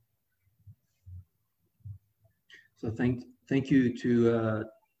So thank you to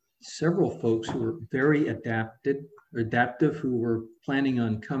several folks who were very adaptive, who were planning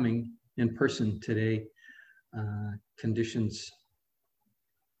on coming in person today. Conditions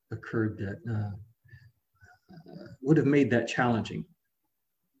occurred that would have made that challenging.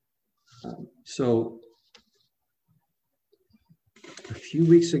 So a few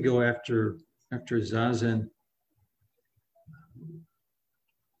weeks ago, after Zazen,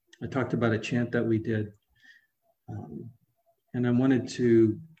 I talked about a chant that we did, and I wanted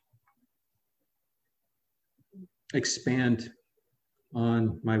to expand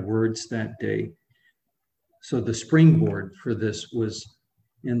on my words that day. So the springboard for this was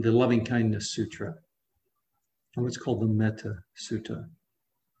in the Loving Kindness Sutra, and what's called the Metta Sutta.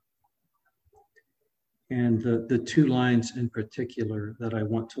 And the two lines in particular that I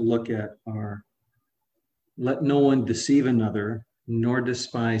want to look at are, let no one deceive another, nor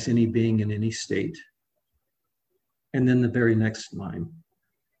despise any being in any state. And then the very next line,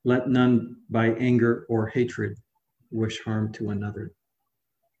 let none by anger or hatred wish harm to another.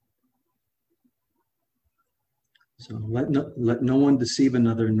 So let no one deceive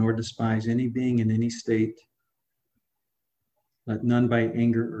another, nor despise any being in any state. Let none by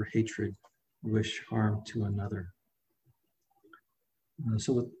anger or hatred wish harm to another.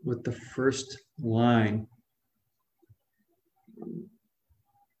 So with the first line,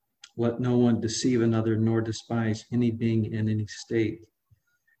 let no one deceive another, nor despise any being in any state.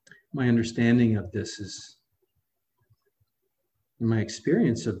 My understanding of this is, my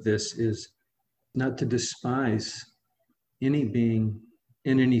experience of this is not to despise any being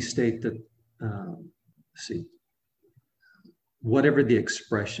in any state that, whatever the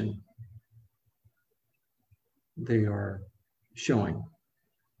expression they are showing,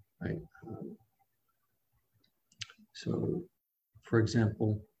 right? So, for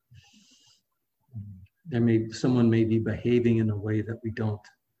example, someone may be behaving in a way that we don't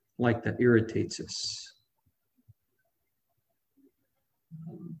like, that irritates us.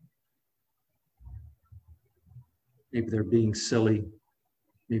 Maybe they're being silly,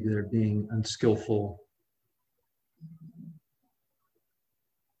 maybe they're being unskillful.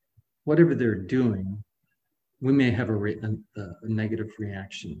 Whatever they're doing, we may have a negative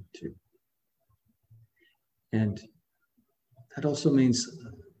reaction to. And that also means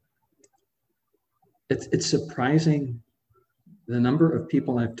it's surprising the number of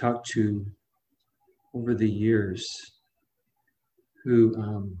people I've talked to over the years who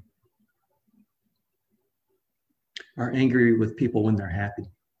are angry with people when they're happy.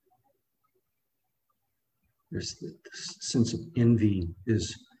 There's this sense of envy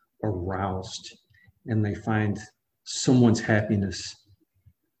is aroused, and they find someone's happiness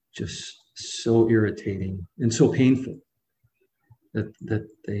just so irritating and so painful that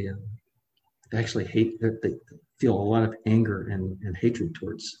they actually hate, that they feel a lot of anger and hatred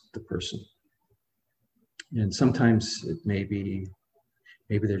towards the person. And sometimes it maybe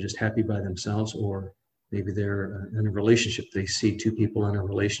they're just happy by themselves, or maybe they're in a relationship. They see two people in a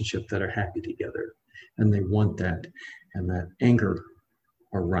relationship that are happy together, and they want that, and that anger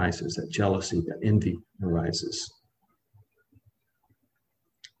arises, that jealousy, that envy arises.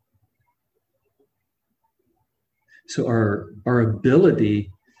 So our ability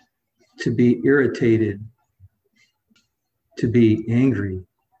to be irritated, to be angry,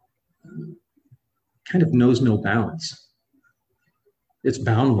 kind of knows no bounds. It's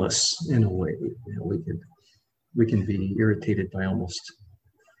boundless in a way. You know, we can be irritated by almost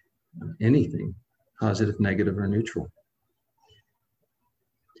anything, positive, negative, or neutral.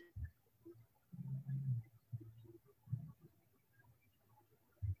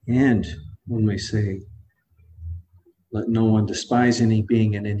 And when we say, let no one despise any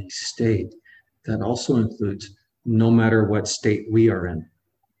being in any state, that also includes no matter what state we are in.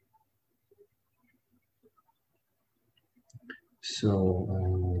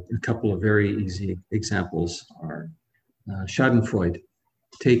 So a couple of very easy examples are Schadenfreude,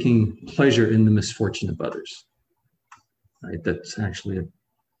 taking pleasure in the misfortune of others. Right? That's actually a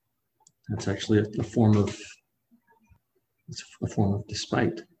form of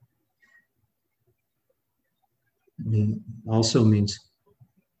despite. It also means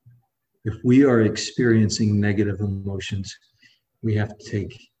if we are experiencing negative emotions, we have to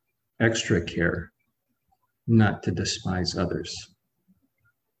take extra care not to despise others.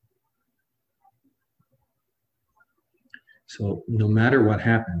 So no matter what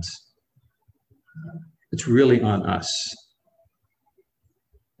happens, it's really on us.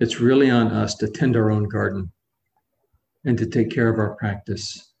 It's really on us to tend our own garden and to take care of our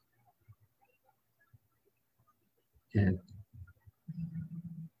practice. And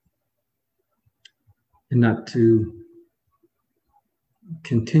and not to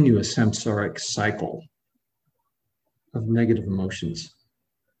continue a samsaric cycle of negative emotions.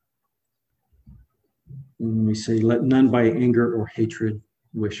 When we say, let none by anger or hatred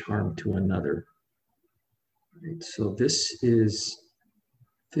wish harm to another. Right? So this is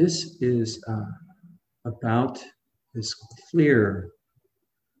about as clear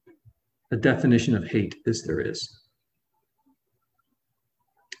a definition of hate as there is.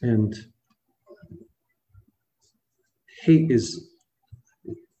 And hate is,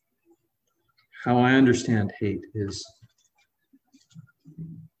 how I understand hate is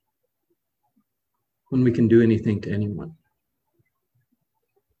when we can do anything to anyone.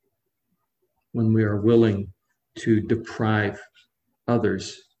 When we are willing to deprive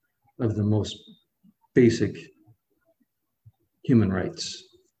others of the most basic human rights.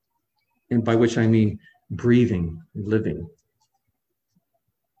 And by which I mean breathing, living.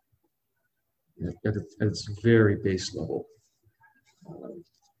 At its very base level.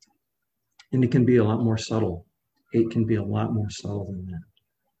 And it can be a lot more subtle. Hate can be a lot more subtle than that.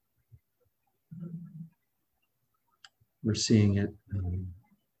 We're seeing it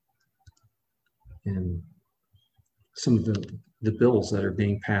in some of the bills that are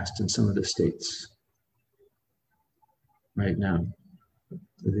being passed in some of the states right now.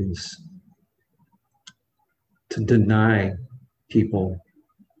 These, to deny people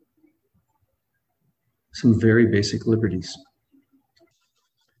some very basic liberties.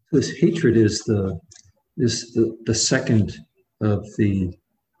 This hatred is the second of the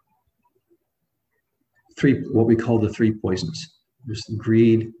three, what we call the three poisons. There's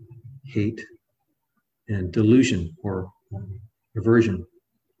greed, hate, and delusion or aversion.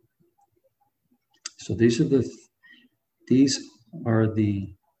 So these are the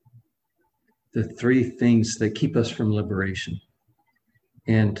three things that keep us from liberation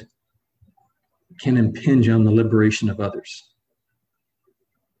and can impinge on the liberation of others.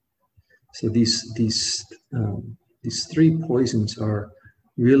 So these three poisons are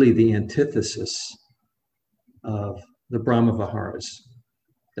really the antithesis of the Brahma Viharas,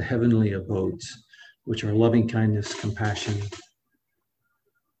 the heavenly abodes, which are loving kindness, compassion,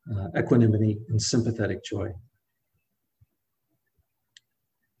 equanimity, and sympathetic joy.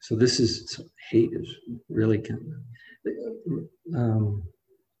 So hate is really kind of,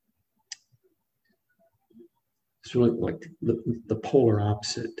 it's really like the polar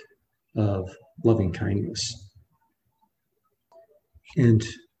opposite of loving kindness. And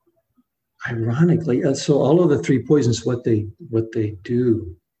ironically, so all of the three poisons, what they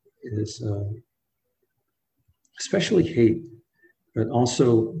do is, especially hate, but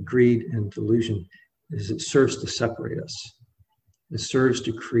also greed and delusion, is it serves to separate us. It serves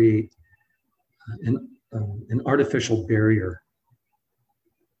to create an artificial barrier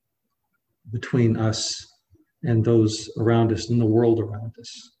between us and those around us and the world around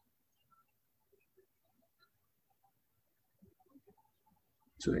us.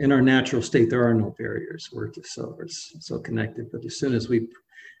 So in our natural state, there are no barriers. We're just so connected. But as soon as we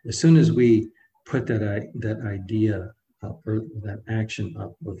put that idea up, or that action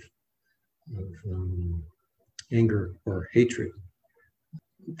up of anger or hatred,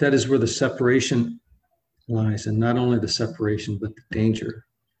 that is where the separation lies, and not only the separation, but the danger.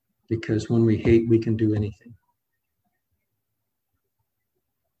 Because when we hate, we can do anything.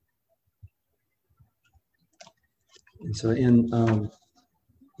 And so in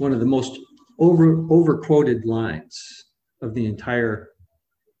one of the most over-quoted lines of the entire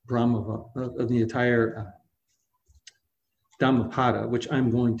Dhammapada, which I'm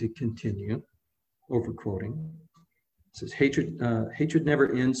going to continue over-quoting, it says, hatred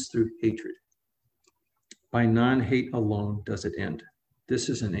never ends through hatred. By non-hate alone does it end. This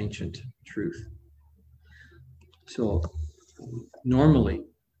is an ancient truth. So normally,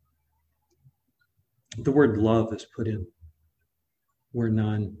 the word love is put in where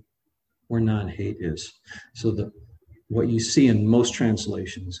non-hate is. So what you see in most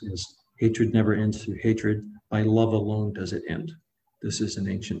translations is hatred never ends through hatred. By love alone does it end. This is an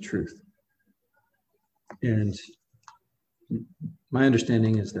ancient truth. And my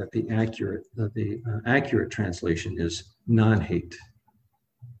understanding is that the accurate translation is non-hate,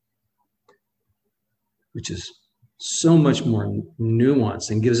 which is so much more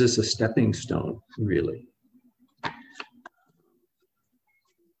nuanced and gives us a stepping stone, really.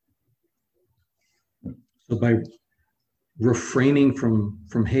 So by refraining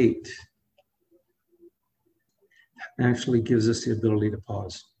from hate, actually gives us the ability to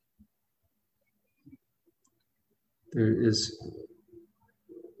pause. There is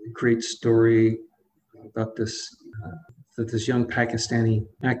a great story about this that this young Pakistani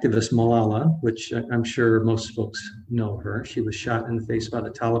activist, Malala, which I'm sure most folks know her, she was shot in the face by the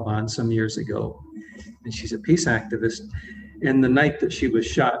Taliban some years ago, and she's a peace activist. And the night that she was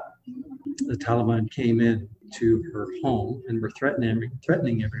shot, the Taliban came in to her home and were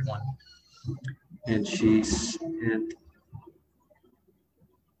threatening everyone. And she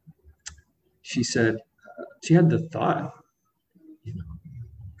said, she had the thought, you know,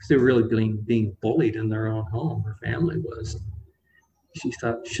 because they were really being bullied in their own home, her family was. She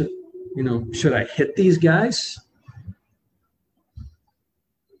thought, should I hit these guys?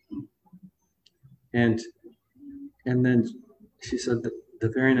 And then she said that the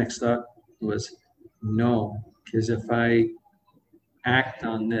very next thought was, no, because if I act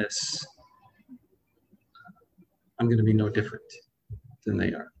on this, I'm going to be no different than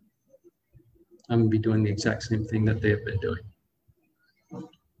they are. I'm going to be doing the exact same thing that they have been doing.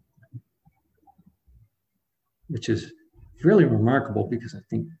 Which is really remarkable because I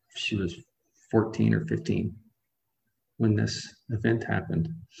think she was 14 or 15 when this event happened.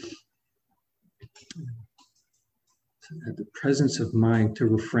 So had the presence of mind to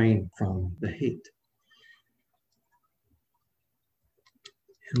refrain from the hate.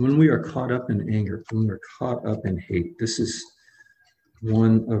 And when we are caught up in anger, when we're caught up in hate, this is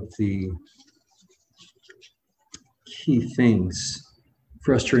one of the key things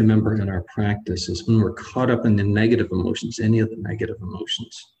for us to remember in our practice is when we're caught up in the negative emotions, any of the negative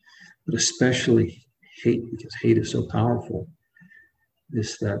emotions, but especially hate, because hate is so powerful,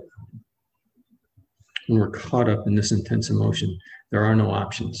 is that when we're caught up in this intense emotion, there are no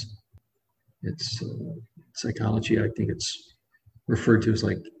options. It's psychology, I think it's referred to as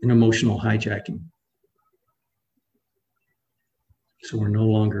like an emotional hijacking. So we're no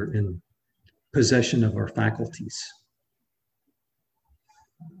longer in possession of our faculties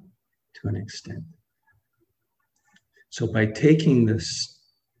to an extent. So by taking this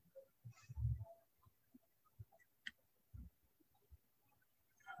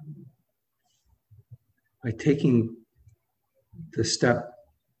the step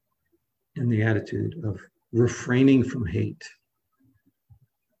in the attitude of refraining from hate,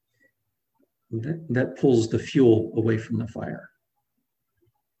 that pulls the fuel away from the fire.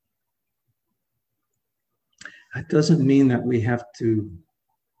 That doesn't mean that we have to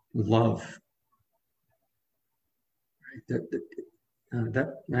love. Right?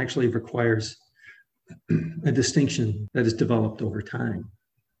 That actually requires a distinction that is developed over time.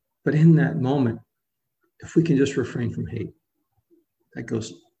 But in that moment, if we can just refrain from hate, that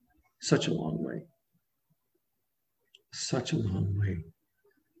goes such a long way. Such a long way.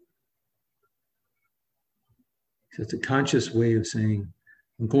 So it's a conscious way of saying,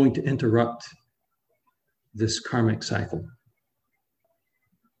 I'm going to interrupt this karmic cycle.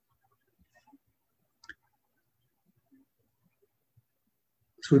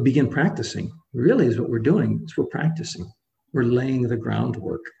 So we begin practicing. Really is what we're doing. Is we're practicing. We're laying the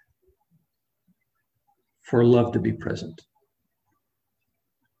groundwork for love to be present.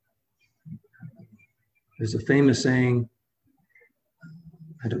 There's a famous saying,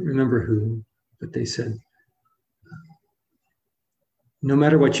 I don't remember who, but they said, no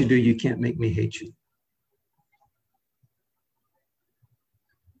matter what you do, you can't make me hate you.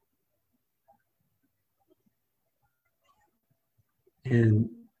 And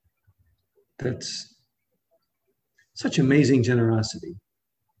that's such amazing generosity,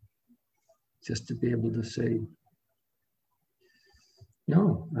 just to be able to say,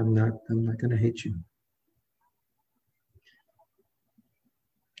 no, I'm not going to hate you.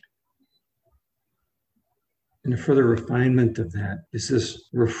 And a further refinement of that is this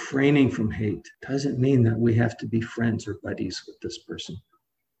refraining from hate doesn't mean that we have to be friends or buddies with this person.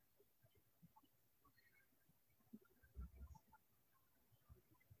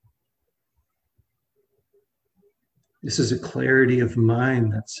 This is a clarity of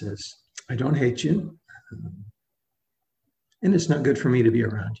mind that says, I don't hate you. And it's not good for me to be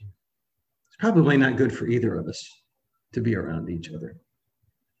around you. It's probably not good for either of us to be around each other,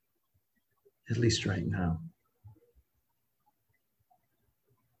 at least right now.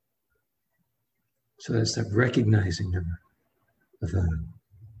 So that's that recognizing of a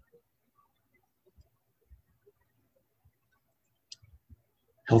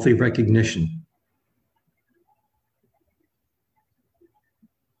healthy recognition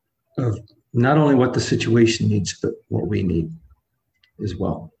of not only what the situation needs, but what we need as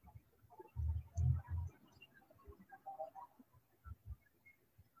well.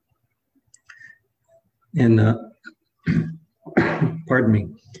 And pardon me.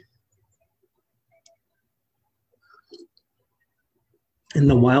 In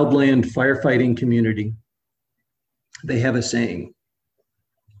the wildland firefighting community, They have a saying,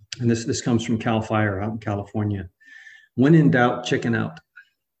 and this comes from Cal Fire out in California. When in doubt, chicken out.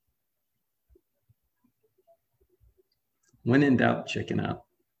 When in doubt, chicken out.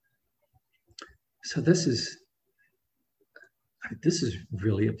 So this is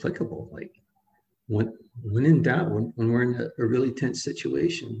really applicable. Like when in doubt, when we're in a really tense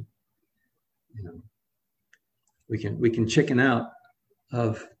situation, you know, we can chicken out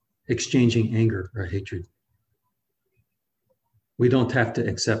of exchanging anger or hatred. We don't have to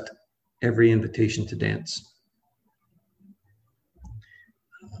accept every invitation to dance.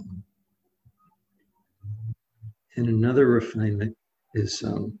 And another refinement is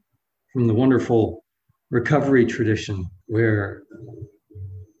from the wonderful recovery tradition, where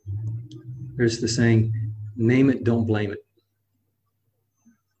there's the saying, name it, don't blame it.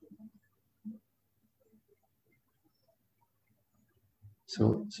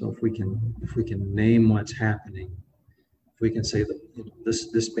 So if we can name what's happening, if we can say that, you know,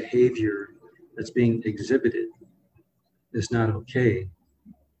 this behavior that's being exhibited is not okay,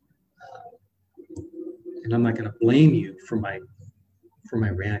 and I'm not going to blame you for my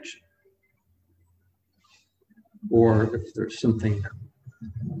reaction. Or if there's something that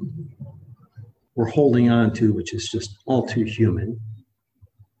we're holding on to, which is just all too human,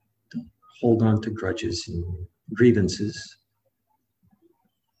 don't hold on to grudges and grievances.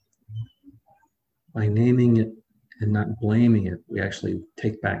 By naming it and not blaming it, we actually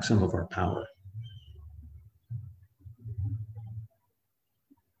take back some of our power.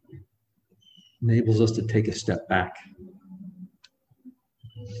 Enables us to take a step back.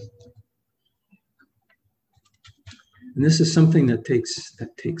 And this is something that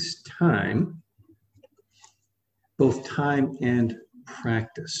takes time, both time and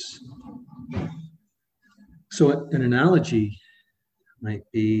practice. So an analogy might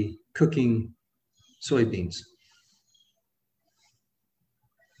be cooking soybeans.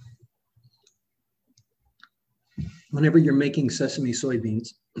 Whenever you're making sesame soybeans,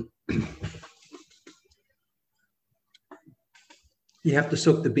 you have to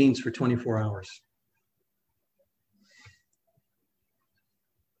soak the beans for 24 hours.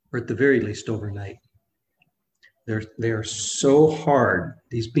 Or at the very least overnight. They are so hard,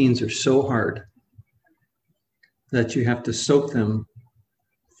 these beans are so hard, that you have to soak them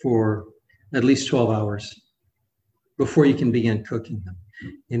for at least 12 hours before you can begin cooking them.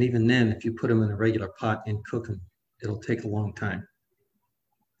 And even then, if you put them in a regular pot and cook them, it'll take a long time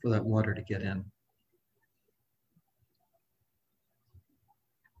for that water to get in.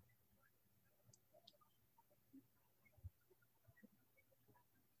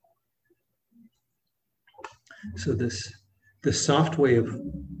 So the soft way of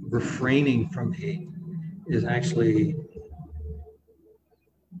refraining from hate is actually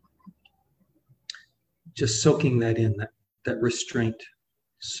just soaking that in, that restraint,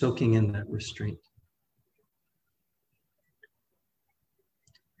 soaking in that restraint.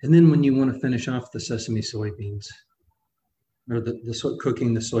 And then when you want to finish off the sesame soybeans, or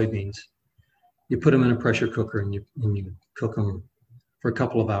cooking the soybeans, you put them in a pressure cooker and you cook them for a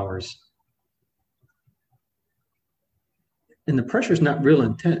couple of hours. And the pressure is not real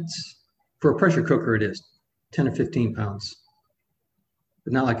intense. For a pressure cooker, it is 10 or 15 pounds,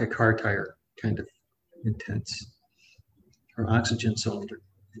 but not like a car tire kind of intense, or oxygen cylinder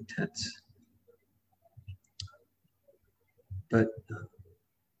intense. But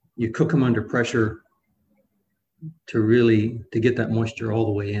you cook them under pressure to get that moisture all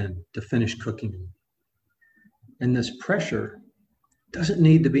the way in, to finish cooking them. And this pressure doesn't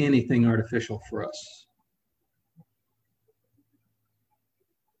need to be anything artificial for us.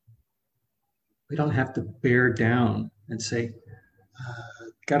 We don't have to bear down and say,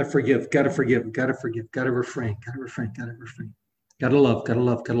 gotta forgive, gotta forgive, gotta forgive, gotta refrain, gotta refrain, gotta refrain, gotta love, gotta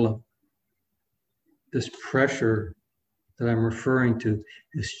love, gotta love. This pressure that I'm referring to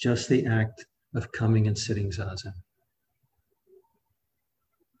is just the act of coming and sitting zazen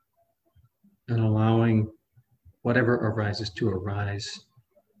and allowing whatever arises to arise,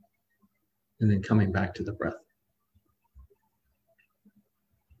 and then coming back to the breath.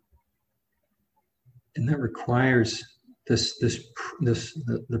 And that requires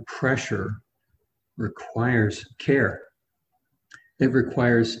the pressure requires care. It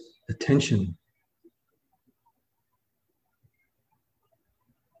requires attention.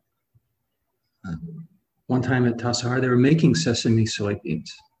 One time at Tassajara, they were making sesame soybeans.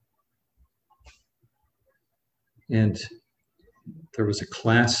 And there was a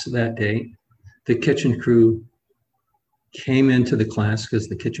class that day. The kitchen crew came into the class, because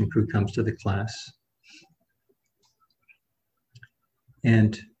the kitchen crew comes to the class.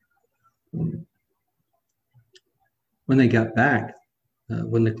 And when they got back,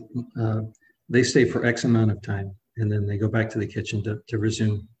 they stay for X amount of time, and then they go back to the kitchen to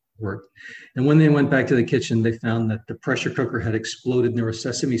resume work. And when they went back to the kitchen, they found that the pressure cooker had exploded and there were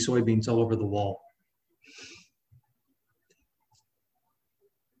sesame soybeans all over the wall.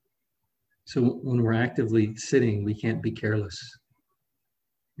 So when we're actively sitting, we can't be careless.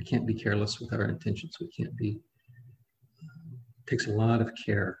 We can't be careless with our intentions. We can't be, it takes a lot of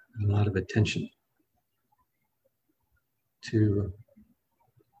care and a lot of attention to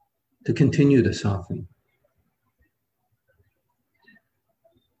continue to soften.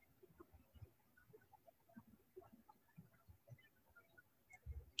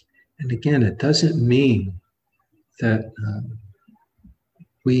 And again, it doesn't mean that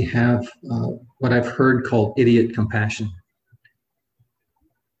we have what I've heard called idiot compassion,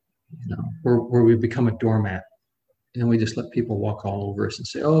 you know, where we become a doormat and we just let people walk all over us and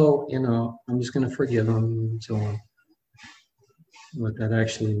say, oh, you know, I'm just going to forgive them and so on. What that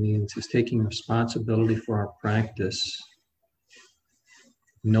actually means is taking responsibility for our practice,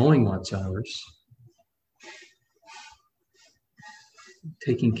 knowing what's ours,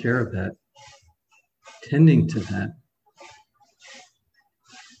 taking care of that, tending to that,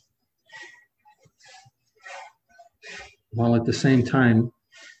 while at the same time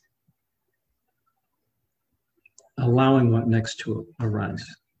allowing what next to arise,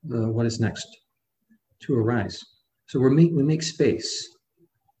 what is next to arise. So we make space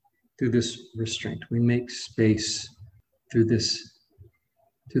through this restraint. We make space through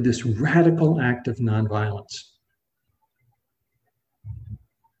this radical act of nonviolence.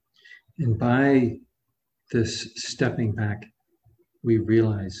 And by this stepping back, we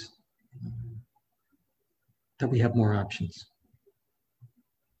realize that we have more options.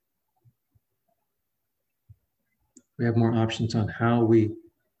 We have more options on how we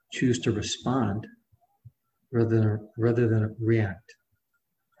choose to respond rather than react.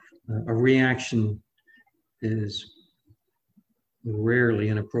 A reaction is rarely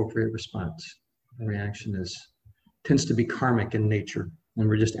an appropriate response. A reaction tends to be karmic in nature, and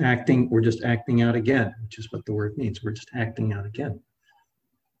we're just acting out again, which is what the word means. We're just acting out again.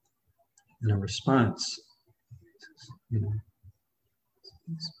 And a response, you know,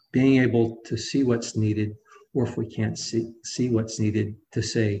 being able to see what's needed, or if we can't see what's needed, to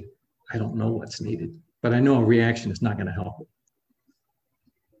say, I don't know what's needed, but I know a reaction is not going to help.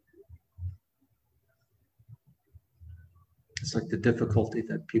 It's like the difficulty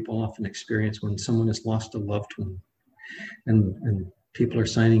that people often experience when someone has lost a loved one and people are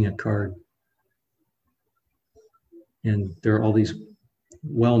signing a card. And there are all these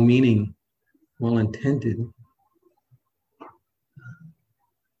well-meaning, well-intended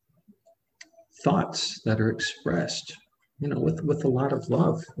thoughts that are expressed, you know, with a lot of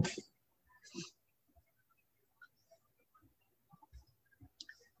love.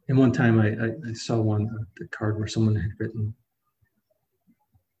 And one time I saw the card where someone had written,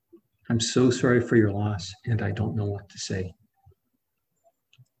 I'm so sorry for your loss, and I don't know what to say.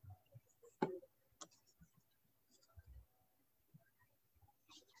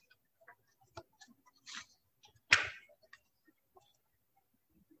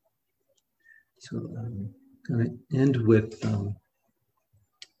 So I'm going to end with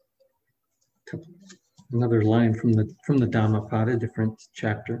another line from the Dhammapada, different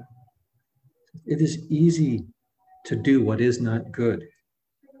chapter. It is easy to do what is not good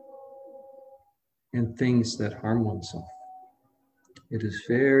and things that harm oneself. It is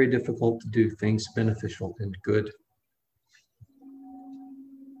very difficult to do things beneficial and good.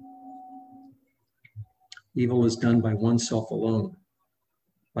 Evil is done by oneself alone.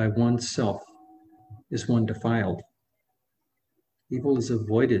 By oneself is one defiled. Evil is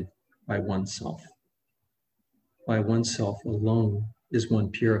avoided by oneself. By oneself alone is one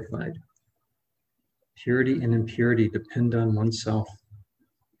purified. Purity and impurity depend on oneself.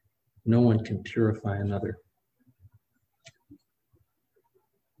 No one can purify another.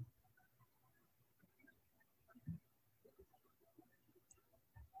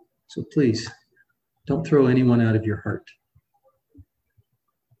 So please, don't throw anyone out of your heart.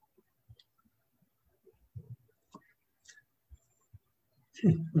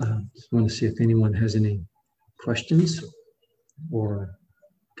 Okay, just want to see if anyone has any questions or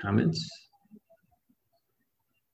comments.